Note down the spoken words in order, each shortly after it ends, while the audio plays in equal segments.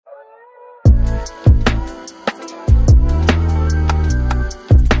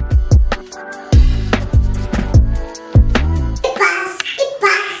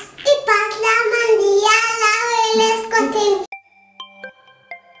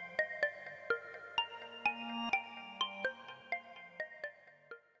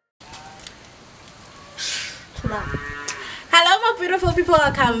Hello my beautiful people,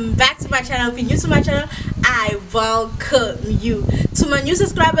 welcome back to my channel. If you're new to my channel, I welcome you. To my new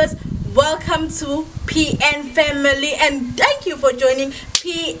subscribers, welcome to PN family and thank you for joining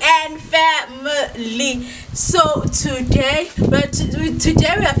PN family. So today we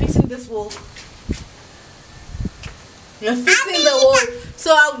are fixing this wall. We're fixing the wall.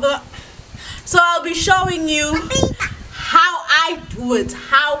 So I'll be showing you how I do it,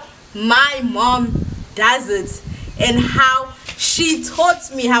 how my mom does it, and how she taught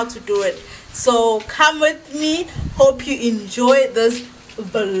me how to do it. So come with me. Hope you enjoy this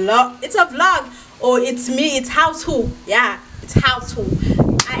vlog. It's a vlog, or it's me, it's how to. Yeah, it's how to.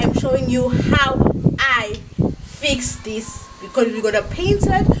 I am showing you how I fix this, because we're gonna paint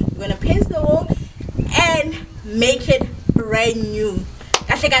it, we're gonna paint the wall and make it brand new.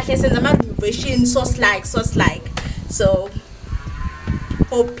 So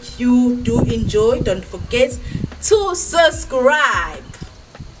hope you do enjoy. Don't forget to subscribe.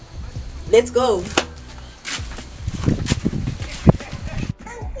 Let's go.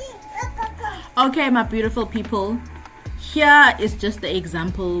 Okay my beautiful people, here is just the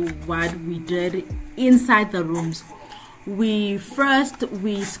example what we did inside the rooms. We scribed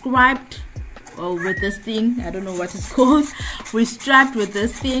with this thing, I don't know what it's called. We strapped with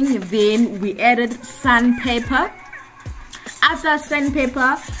this thing, then we added sandpaper. After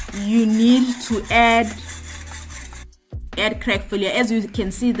sandpaper, you need to add crack filler. As you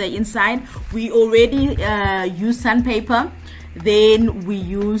can see the inside, we already used sandpaper, then we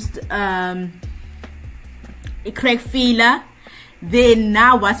used a crack filler. Then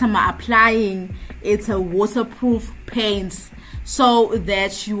now what I'm applying, it's a waterproof paint, so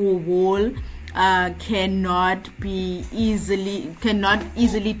that your wall cannot easily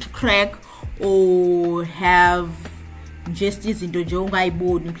crack or have just izinto nje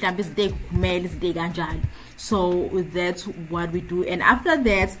ungayiboni mhlawumbe izinto ekumele izinto kanjalo. So that's what we do, and after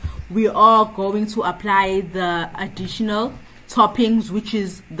that we are going to apply the additional toppings, which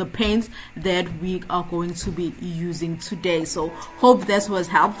is the paint that we are going to be using today. So hope this was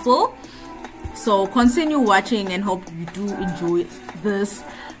helpful. So continue watching and hope you do enjoy this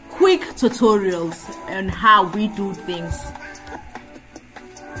quick tutorials on how we do things.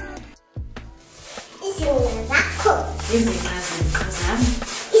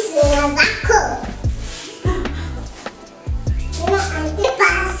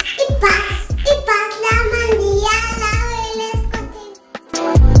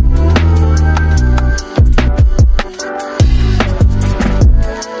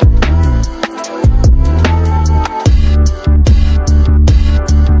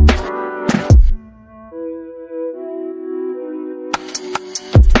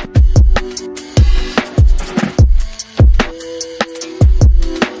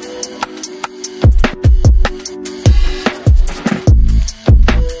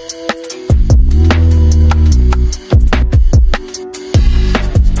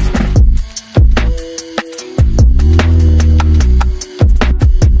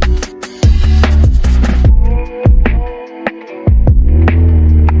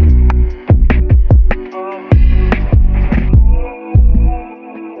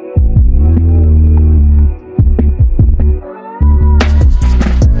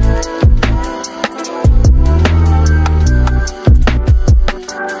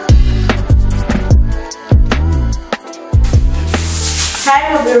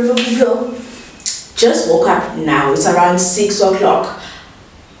 Hi my beautiful people, just woke up now. It's around 6 o'clock.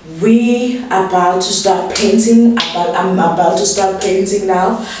 We about to start painting. I'm about to start painting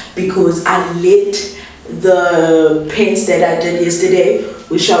now, because I let the paints that I did yesterday,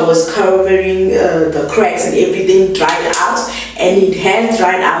 which I was covering the cracks and everything, dried out, and it has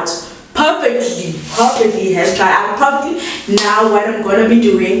dried out perfectly has dried out perfectly. Now what I'm gonna be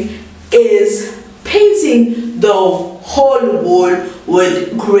doing is painting the whole wall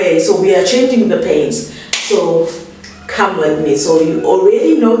with gray. So we are changing the paints, so come with me. So you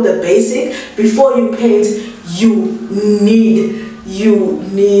already know the basic. Before you paint, you need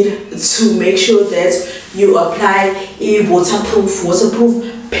to make sure that you apply a waterproof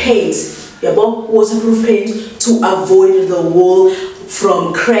paint, waterproof paint, to avoid the wall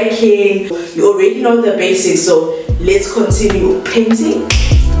from cracking. You already know the basics, so let's continue painting.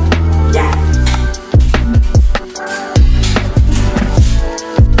 Yeah.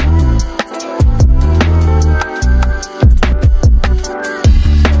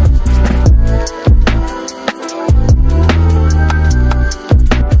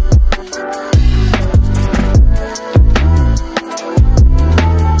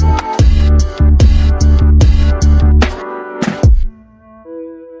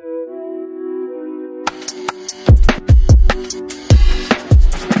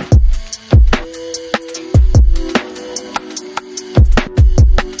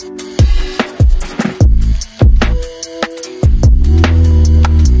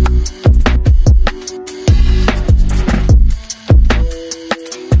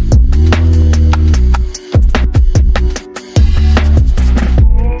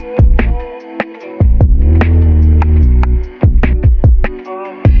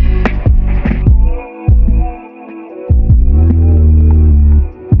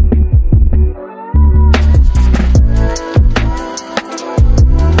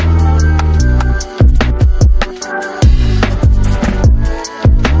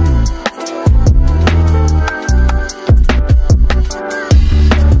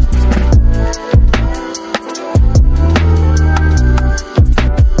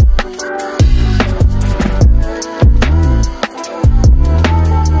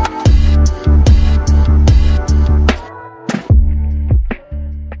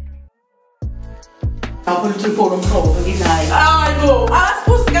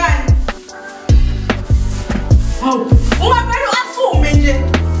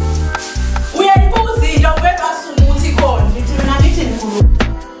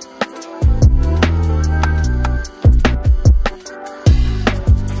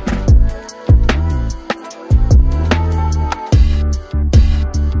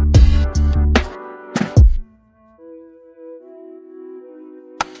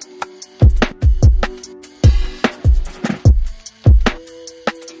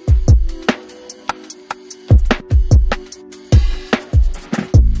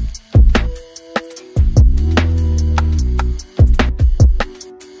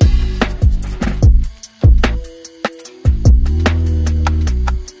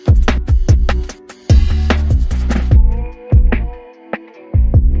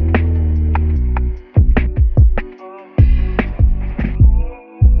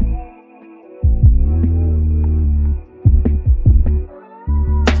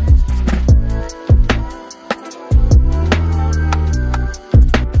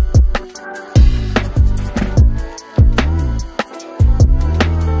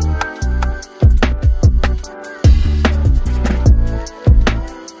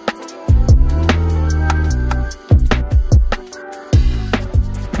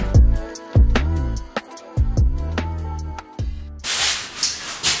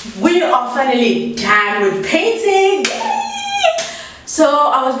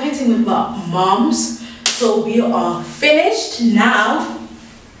 painting with my mom's. So we are finished now.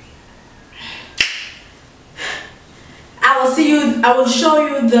 I will show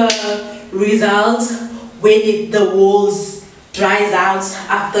you the results when the walls dries out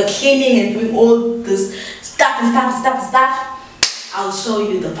after cleaning and doing all this stuff. I'll show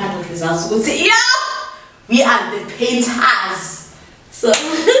you the final results. We'll see. Yeah, we are the painters. So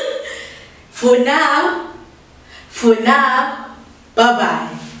for now, bye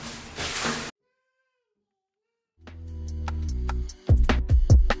bye.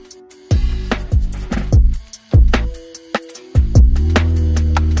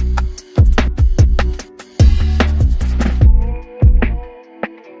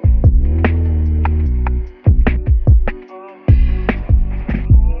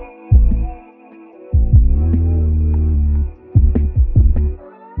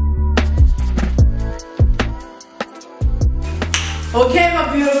 Okay, my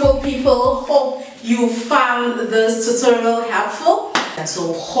beautiful people, hope you found this tutorial helpful.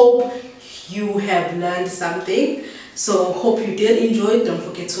 So hope you have learned something. So hope you did enjoy it. Don't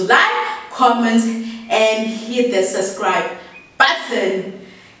forget to like, comment, and hit the subscribe button.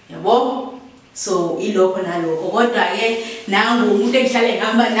 So iloko naloko kodwa ke nangu umuntu engihlale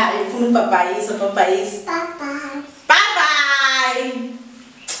ngihamba naye ufuna ubabhayisa. Bye bye. Bye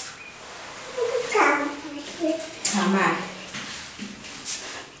bye.